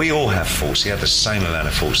guy. We all have faults. He had the same amount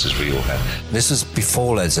of faults as we all had. This was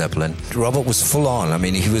before Led Zeppelin. Robert was full on. I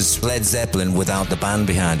mean, he was Led Zeppelin without the band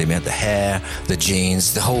behind him. He had the hair, the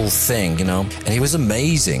jeans, the whole thing, you know, and he was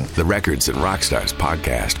amazing. The Records and Rockstars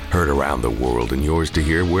podcast, heard around the world and yours to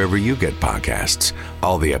hear wherever you get podcasts.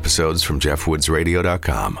 All the episodes from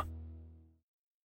JeffWoodsRadio.com.